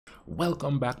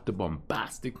Welcome back to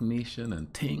Bombastic Nation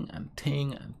and Ting and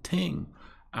Ting and Ting.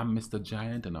 I'm Mr.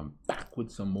 Giant and I'm back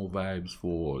with some more vibes for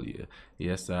all you.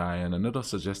 Yes, and another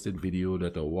suggested video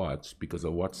that I watched because I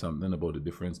watched something about the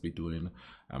difference between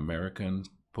American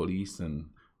police and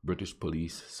British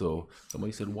police. So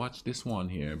somebody said watch this one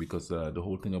here because the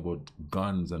whole thing about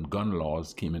guns and gun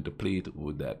laws came into play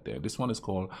with that there. This one is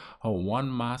called How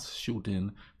One Mass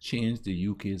Shooting Changed the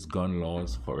UK's Gun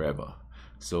Laws Forever.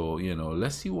 So, you know,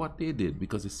 let's see what they did,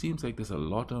 because it seems like there's a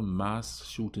lot of mass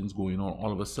shootings going on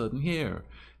all of a sudden here.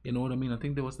 You know what I mean? I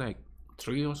think there was like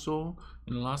 3 or so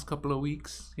in the last couple of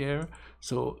weeks here.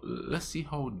 So let's see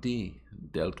how they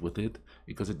dealt with it,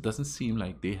 because it doesn't seem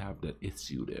like they have that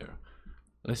issue there.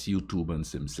 Let's YouTube and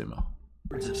simmer.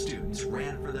 Hundreds of students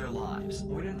ran for their lives.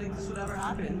 We didn't think this would ever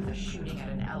happen. The shooting at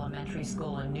an elementary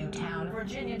school in Newtown,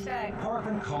 Virginia Tech.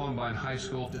 Parkland Columbine High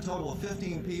School. A total of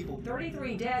 15 people.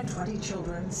 33 dead. 20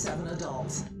 children, 7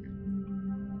 adults.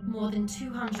 More than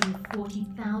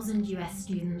 240,000 US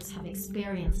students have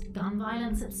experienced gun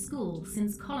violence at school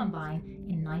since Columbine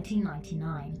in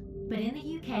 1999. But in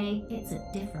the UK, it's a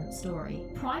different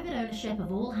story. Private ownership of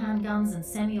all handguns and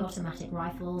semi-automatic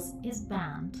rifles is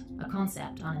banned, a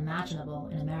concept unimaginable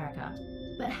in America.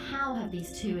 But how have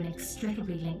these two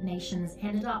inextricably linked nations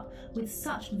ended up with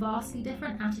such vastly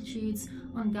different attitudes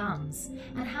on guns?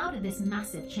 And how did this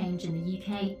massive change in the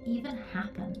UK even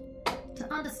happen?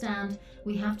 To understand,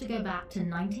 we have to go back to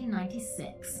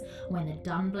 1996, when the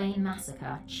Dunblane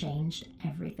massacre changed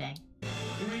everything.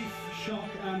 Grief, shock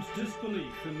and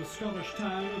disbelief in the Scottish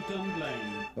town of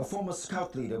Dunblane. A former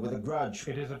scout leader with a grudge.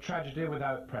 It is a tragedy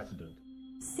without precedent.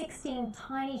 16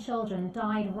 tiny children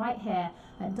died right here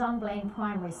at Dunblane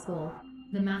Primary School.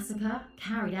 The massacre,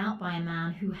 carried out by a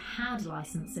man who had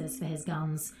licenses for his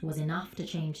guns, was enough to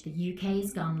change the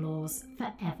UK's gun laws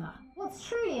forever. What's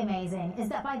truly amazing is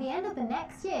that by the end of the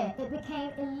next year, it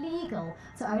became illegal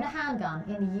to own a handgun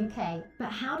in the UK.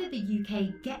 But how did the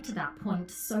UK get to that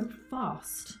point so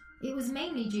fast? It was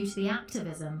mainly due to the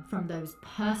activism from those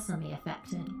personally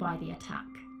affected by the attack.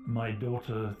 My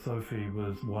daughter Sophie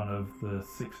was one of the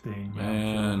 16 young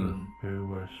children who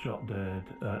were shot dead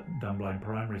at Dunblane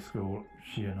Primary School.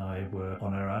 She and I were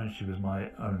on our own. She was my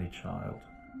only child.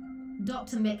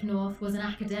 Dr. Mick North was an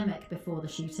academic before the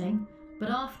shooting, but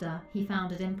after, he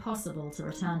found it impossible to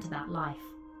return to that life.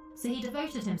 So he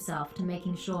devoted himself to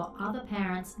making sure other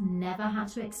parents never had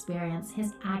to experience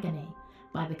his agony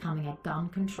by becoming a gun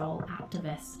control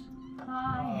activist.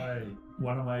 Hi.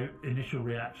 One of my initial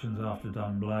reactions after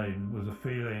Dunblane was a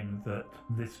feeling that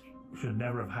this should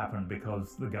never have happened,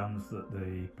 because the guns that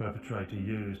the perpetrator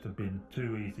used have been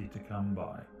too easy to come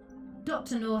by.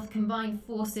 Dr. North combined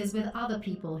forces with other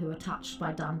people who were touched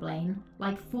by Dunblane,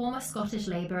 like former Scottish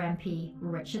Labour MP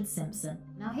Richard Simpson.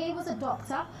 Now, he was a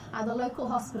doctor at the local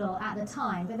hospital at the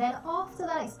time, but then after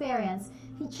that experience,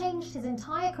 he changed his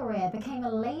entire career, became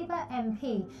a Labour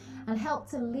MP, and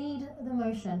helped to lead the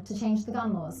motion to change the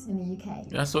gun laws in the UK.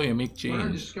 That's how you make change. What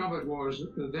I discovered was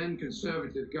that the then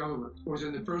Conservative government was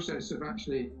in the process of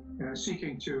actually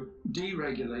seeking to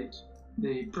deregulate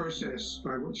the process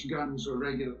by which guns were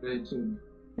regulated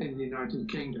in the United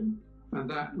Kingdom, and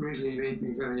that really made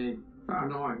me very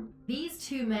annoyed. These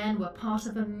two men were part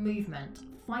of a movement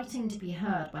fighting to be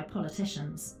heard by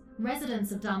politicians.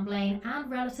 Residents of Dunblane and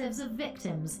relatives of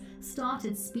victims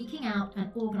started speaking out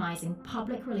and organising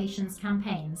public relations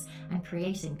campaigns and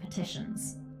creating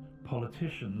petitions.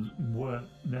 Politicians weren't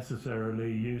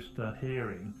necessarily used to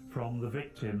hearing from the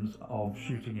victims of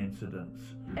shooting incidents.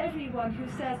 Everyone who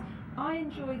says, I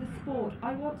enjoy the sport,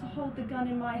 I want to hold the gun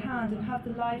in my hand and have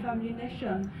the live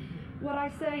ammunition, what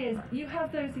I say is, you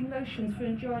have those emotions for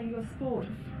enjoying your sport,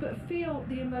 but feel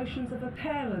the emotions of a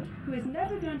parent who is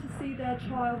never going to see their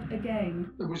child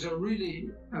again. There was a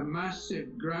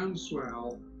massive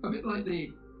groundswell, a bit like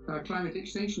the climate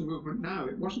extinction movement now.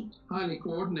 It wasn't highly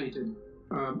coordinated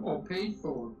or paid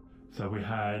for. So we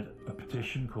had a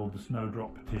petition called the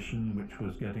Snowdrop Petition, which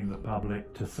was getting the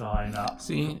public to sign up.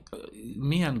 See,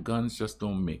 me and guns just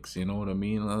don't mix, you know what I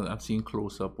mean? I've seen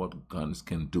close up what guns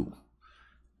can do.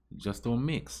 Just don't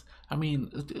mix. I mean,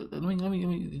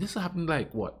 this happened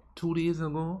like what, 2 days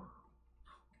ago?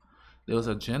 There's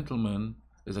a gentleman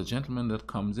that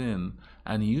comes in,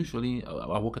 and usually,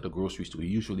 I work at a grocery store, he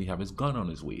usually have his gun on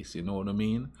his waist, you know what I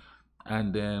mean?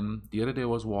 And then the other day I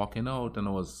was walking out and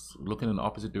I was looking in the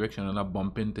opposite direction and I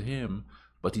bumped into him,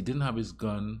 but he didn't have his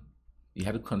gun. He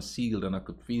had it concealed and I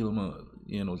could feel him,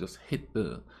 you know, just hit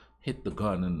the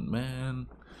gun. And man,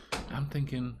 I'm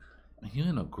thinking, you're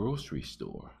in a grocery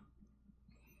store.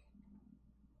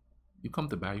 You come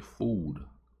to buy food.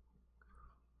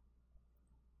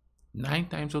 9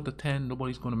 times out of 10,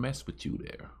 nobody's going to mess with you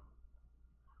there.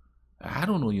 I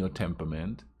don't know your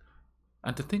temperament.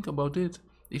 And to think about it,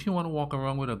 if you want to walk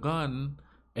around with a gun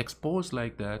exposed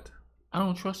like that, I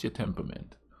don't trust your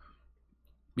temperament.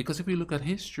 Because if you look at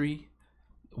history,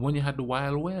 when you had the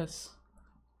Wild West,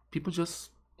 people just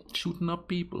shooting up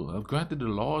people. Granted, the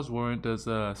laws weren't as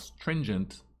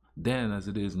stringent then as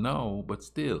it is now, but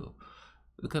still,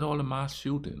 look at all the mass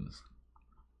shootings.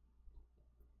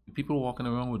 People walking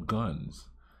around with guns.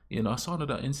 You know, I saw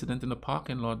another incident in the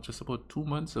parking lot just about 2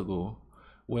 months ago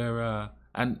where,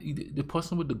 and the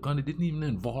person with the gun, it didn't even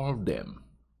involve them.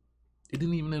 It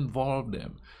didn't even involve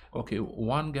them. Okay,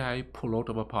 one guy pulled out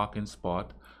of a parking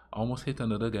spot, almost hit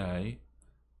another guy.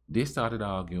 They started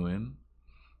arguing.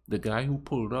 The guy who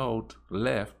pulled out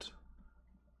left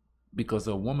because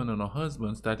a woman and her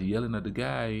husband started yelling at the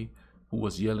guy who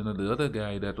was yelling at the other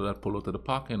guy that pulled out of the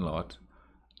parking lot.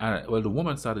 And, well, the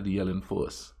woman started yelling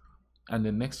first. And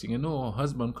the next thing you know, her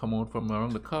husband come out from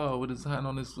around the car with his hand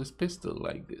on his pistol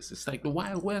like this. It's like the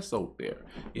Wild West out there.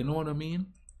 You know what I mean?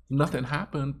 Nothing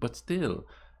happened, but still,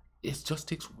 it just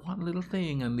takes one little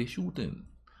thing and they shooting.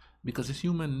 Because it's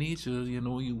human nature, you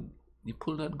know, you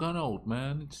pull that gun out,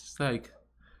 man. It's just like,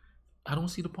 I don't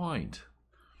see the point,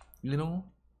 you know?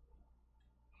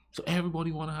 So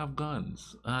everybody want to have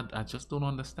guns. I just don't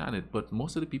understand it. But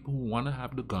most of the people who want to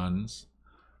have the guns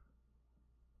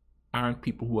aren't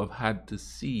people who have had to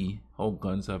see how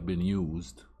guns have been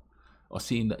used or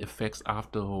seen the effects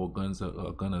after how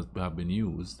a gun has been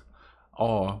used,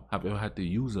 or have ever had to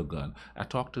use a gun. I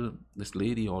talk to this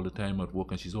lady all the time at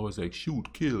work and she's always like,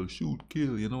 shoot, kill,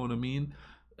 you know what I mean?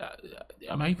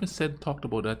 I even talked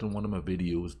about that in one of my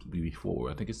videos before.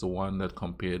 I think it's the one that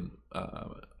compared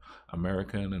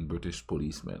American and British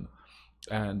policemen.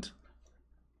 And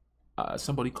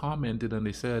somebody commented and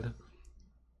they said,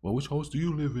 well, which house do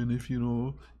you live in if, you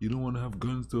know, you don't want to have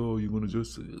guns though? You're going to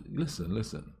just...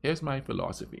 Listen. Here's my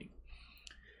philosophy.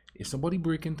 If somebody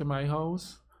break into my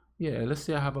house, yeah, let's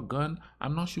say I have a gun,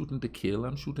 I'm not shooting to kill,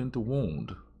 I'm shooting to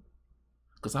wound.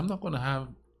 Because I'm not going to have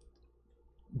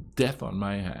death on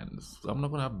my hands. I'm not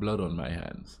going to have blood on my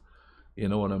hands. You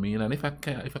know what I mean? And if I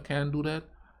can't do that,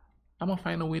 I'm going to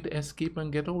find a way to escape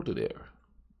and get out of there.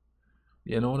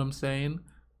 You know what I'm saying?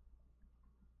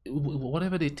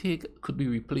 Whatever they take could be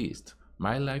replaced.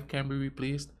 My life can be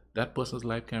replaced. That person's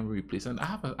life can be replaced. And I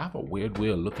have a weird way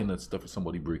of looking at stuff if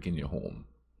somebody breaking your home.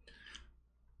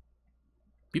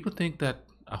 People think that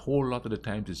a whole lot of the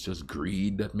times it's just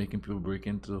greed that making people break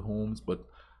into homes, but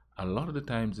a lot of the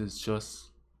times it's just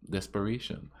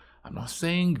desperation. I'm not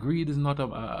saying greed is not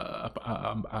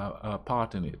a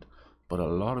part in it, but a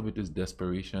lot of it is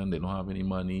desperation. They don't have any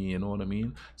money, you know what I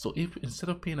mean? So if instead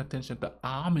of paying attention to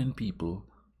arming people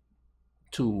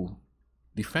to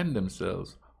defend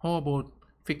themselves, how about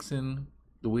fixing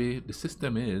the way the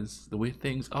system is, the way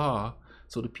things are,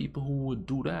 so the people who would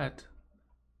do that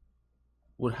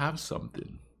would have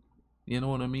something? You know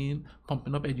what I mean?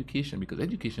 Pumping up education, because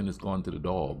education has gone to the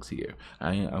dogs here.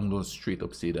 I'm going to straight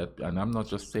up say that, and I'm not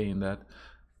just saying that.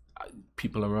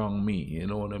 People around me, you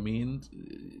know what I mean?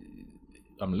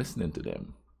 I'm listening to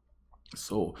them.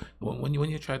 So when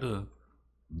you try to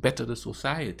better the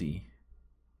society,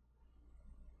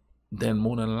 then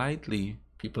more than likely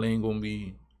people ain't going to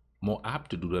be more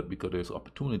apt to do that, because there's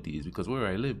opportunities. Because where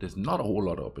I live, there's not a whole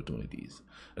lot of opportunities.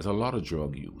 There's a lot of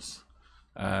drug use.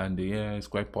 And yeah, it's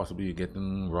quite possible you're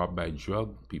getting robbed by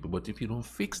drug people. But if you don't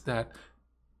fix that,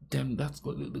 then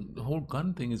the whole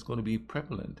gun thing is going to be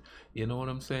prevalent. You know what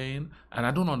I'm saying? And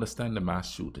I don't understand the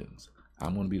mass shootings.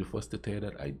 I'm going to be the first to tell you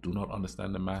that I do not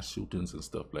understand the mass shootings and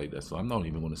stuff like that. So I'm not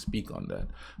even going to speak on that.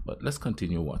 But let's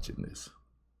continue watching this.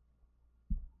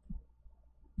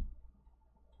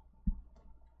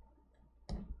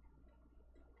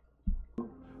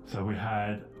 So we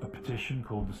had a petition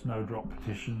called the Snowdrop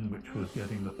Petition, which was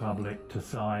getting the public to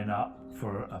sign up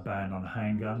for a ban on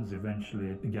handguns,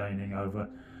 eventually gaining over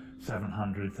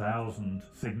 700,000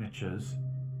 signatures.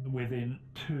 Within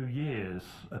 2 years,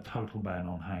 a total ban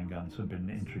on handguns had been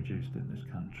introduced in this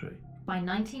country. By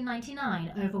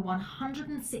 1999, over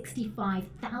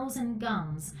 165,000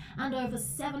 guns and over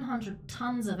 700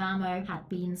 tons of ammo had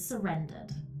been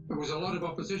surrendered. There was a lot of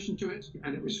opposition to it,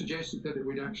 and it was suggested that it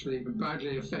would actually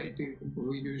badly affect people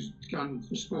who used guns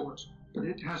for sport, but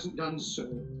it hasn't done so.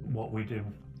 What we did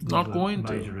was not going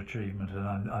a major achievement,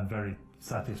 and I'm very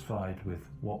satisfied with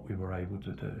what we were able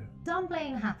to do.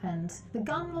 Dunblane happened. The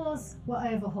gun laws were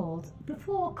overhauled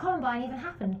before Columbine even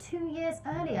happened, 2 years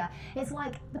earlier. It's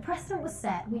like the precedent was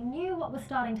set. We knew what was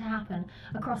starting to happen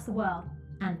across the world.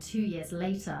 And 2 years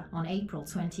later, on April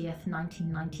 20th,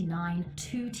 1999,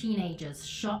 2 teenagers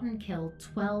shot and killed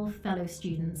 12 fellow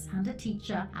students and a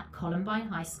teacher at Columbine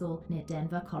High School near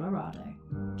Denver, Colorado.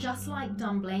 Just like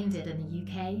Dunblane did in the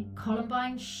UK,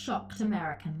 Columbine shocked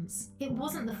Americans. It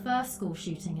wasn't the first school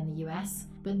shooting in the US,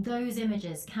 but those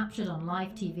images captured on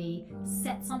live TV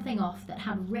set something off that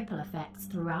had ripple effects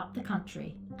throughout the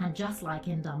country. And just like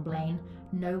in Dunblane,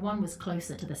 no one was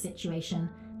closer to the situation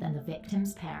than the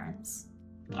victims' parents.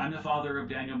 I'm the father of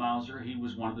Daniel Mauser. He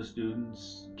was one of the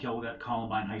students killed at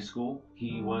Columbine High School.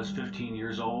 He was 15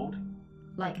 years old.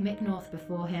 Like Mick North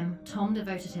before him, Tom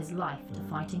devoted his life to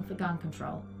fighting for gun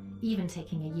control, even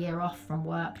taking a year off from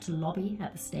work to lobby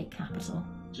at the state capitol.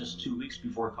 Just 2 weeks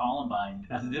before Columbine,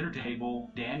 at the dinner table,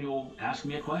 Daniel asked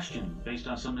me a question based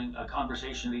on a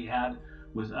conversation that he had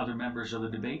with other members of the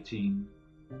debate team.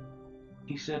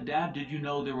 He said, "Dad, did you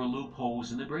know there were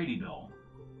loopholes in the Brady Bill?"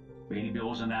 Brady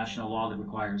Bill is a national law that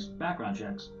requires background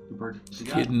checks to purchase a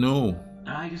gun. Kid, no. And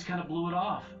I just kind of blew it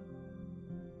off.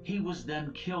 He was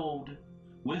then killed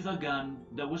with a gun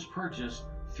that was purchased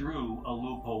through a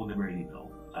loophole in the Brady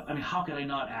Bill. I mean, how could I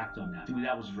not act on that? To me,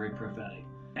 that was very prophetic.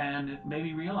 And it made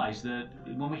me realize that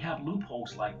when we have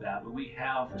loopholes like that, when we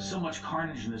have so much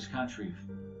carnage in this country,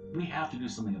 we have to do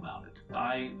something about it.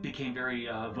 I became very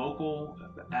vocal,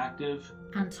 active.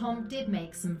 And Tom did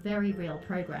make some very real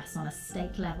progress on a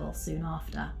state level soon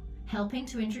after, helping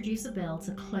to introduce a bill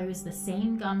to close the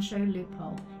same gun show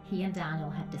loophole he and Daniel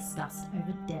had discussed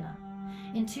over dinner.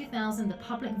 In 2000, the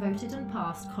public voted and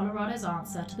passed Colorado's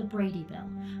answer to the Brady Bill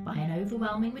by an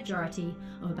overwhelming majority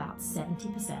of about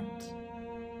 70%.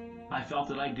 I felt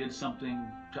that I did something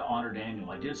to honor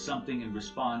Daniel. I did something in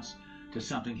response to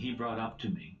something he brought up to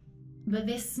me. But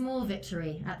this small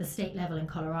victory at the state level in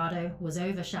Colorado was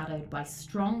overshadowed by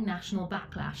strong national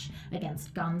backlash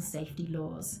against gun safety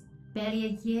laws. Barely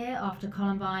a year after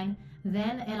Columbine,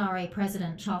 then NRA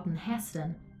President Charlton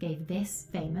Heston gave this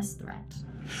famous threat.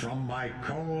 "From my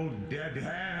cold, dead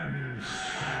hands."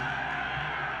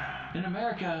 In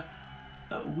America,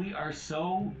 we are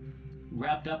so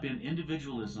wrapped up in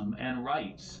individualism and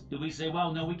rights that we say,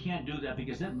 well, no, we can't do that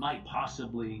because it might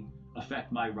possibly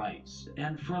affect my rights.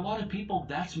 And for a lot of people,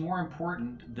 that's more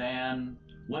important than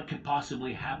what could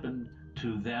possibly happen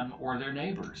to them or their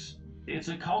neighbors. It's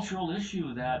a cultural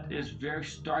issue that is very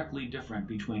starkly different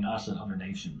between us and other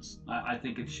nations. I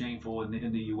think it's shameful in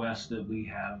the U.S. that we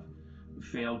have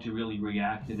failed to really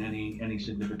react in any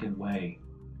significant way.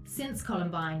 Since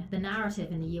Columbine, the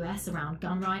narrative in the US around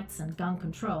gun rights and gun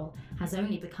control has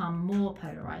only become more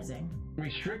polarizing.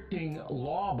 Restricting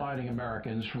law-abiding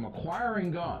Americans from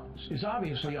acquiring guns is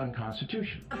obviously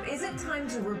unconstitutional. Is it time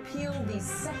to repeal the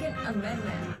Second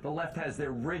Amendment? The left has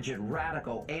their rigid,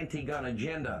 radical, anti-gun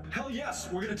agenda. Hell yes,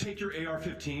 we're going to take your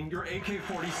AR-15, your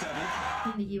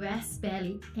AK-47. In the US,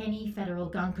 barely any federal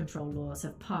gun control laws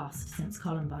have passed since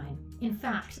Columbine. In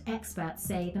fact, experts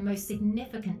say the most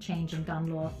significant change in gun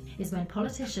law is when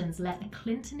politicians let a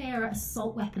Clinton-era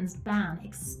assault weapons ban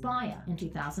expire in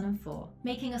 2004,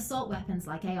 making assault weapons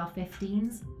like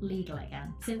AR-15s legal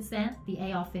again. Since then, the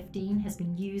AR-15 has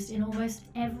been used in almost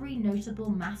every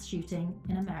notable mass shooting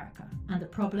in America, and the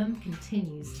problem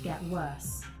continues to get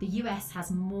worse. The US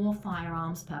has more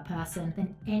firearms per person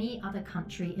than any other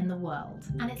country in the world,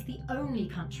 and it's the only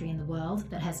country in the world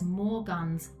that has more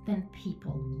guns than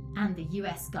people. And the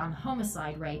US gun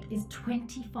homicide rate is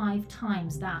 25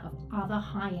 times that of other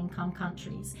high-income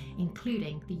countries,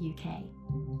 including the UK.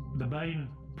 The main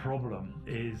problem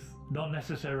is not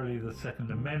necessarily the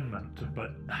Second Amendment,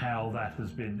 but how that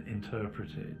has been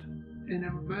interpreted. In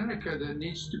America, there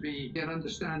needs to be an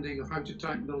understanding of how to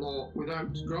tighten the law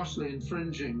without grossly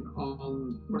infringing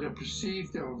on what are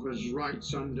perceived of as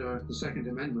rights under the Second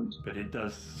Amendment. But it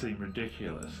does seem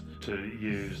ridiculous to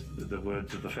use the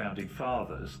words of the Founding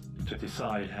Fathers to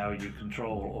decide how you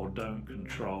control or don't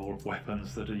control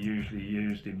weapons that are usually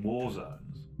used in war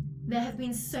zones. There have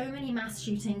been so many mass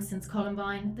shootings since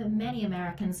Columbine that many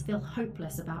Americans feel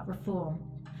hopeless about reform.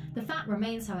 The fact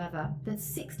remains, however, that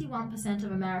 61%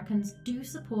 of Americans do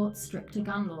support stricter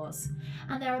gun laws,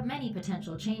 and there are many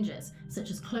potential changes,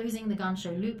 such as closing the gun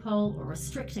show loophole or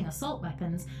restricting assault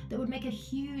weapons, that would make a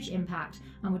huge impact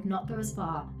and would not go as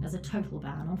far as a total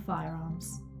ban on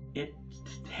firearms. It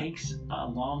takes a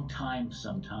long time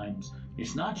sometimes.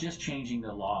 It's not just changing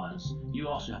the laws. You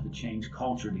also have to change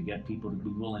culture to get people to be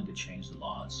willing to change the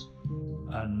laws.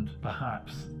 And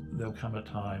perhaps there'll come a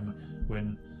time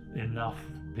when enough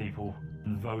people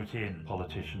and vote in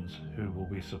politicians who will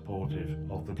be supportive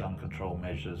of the gun control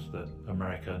measures that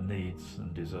America needs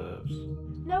and deserves.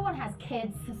 No one has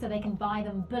kids so they can buy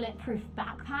them bulletproof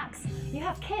backpacks. You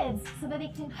have kids so that they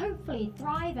can hopefully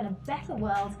thrive in a better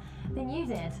world than you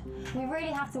did. We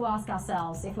really have to ask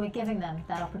ourselves if we're giving them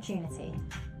that opportunity.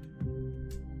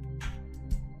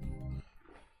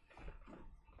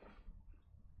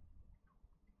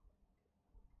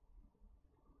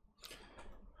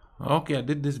 Okay, I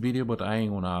did this video, but I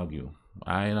ain't gonna argue.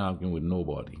 I ain't arguing with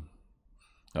nobody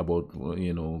about,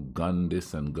 you know, gun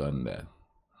this and gun that.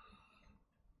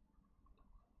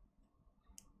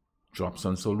 Drop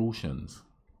some solutions.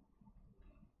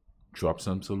 Drop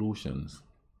some solutions.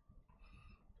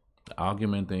 The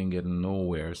argument ain't getting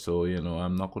nowhere, so, you know,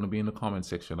 I'm not gonna be in the comment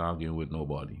section arguing with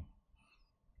nobody.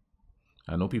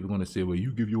 I know people are gonna say, well,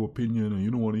 you give your opinion and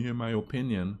you don't want to hear my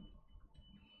opinion.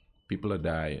 People are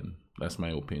dying. That's my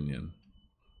opinion.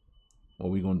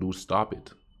 What we gonna do? Stop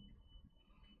it.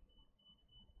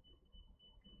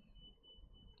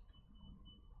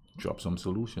 Drop some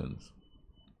solutions.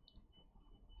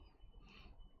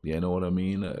 You know what I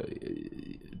mean?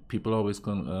 People always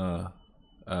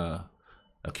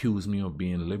accuse me of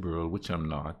being liberal, which I'm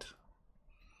not.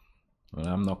 And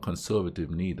I'm not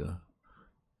conservative neither.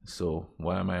 So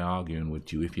why am I arguing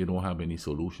with you if you don't have any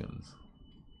solutions?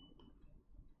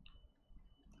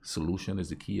 Solution is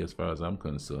the key as far as I'm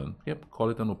concerned. Yep,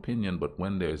 call it an opinion, but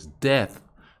when there's death,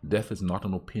 death is not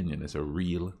an opinion, it's a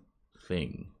real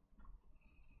thing.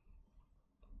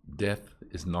 Death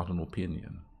is not an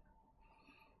opinion.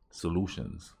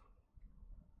 Solutions.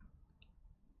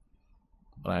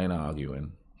 But I ain't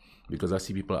arguing, because I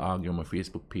see people argue on my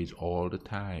Facebook page all the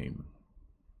time,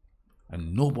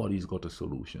 and nobody's got a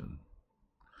solution.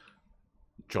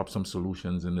 Drop some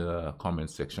solutions in the comment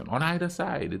section on either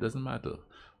side. It doesn't matter.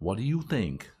 What do you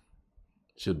think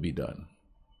should be done?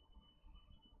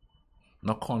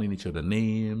 Not calling each other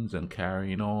names and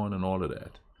carrying on and all of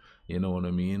that. You know what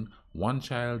I mean? One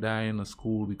child die in a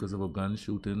school because of a gun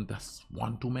shooting, that's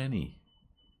one too many.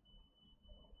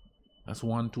 That's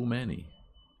one too many.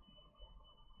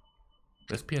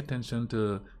 Let's pay attention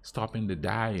to stopping the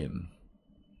dying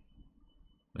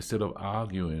instead of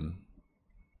arguing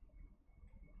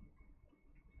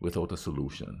without a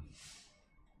solution.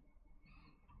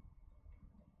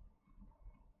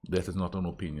 That is not an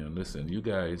opinion. Listen, you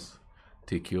guys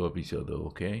take care of each other,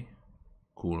 okay?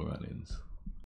 Cool runnings.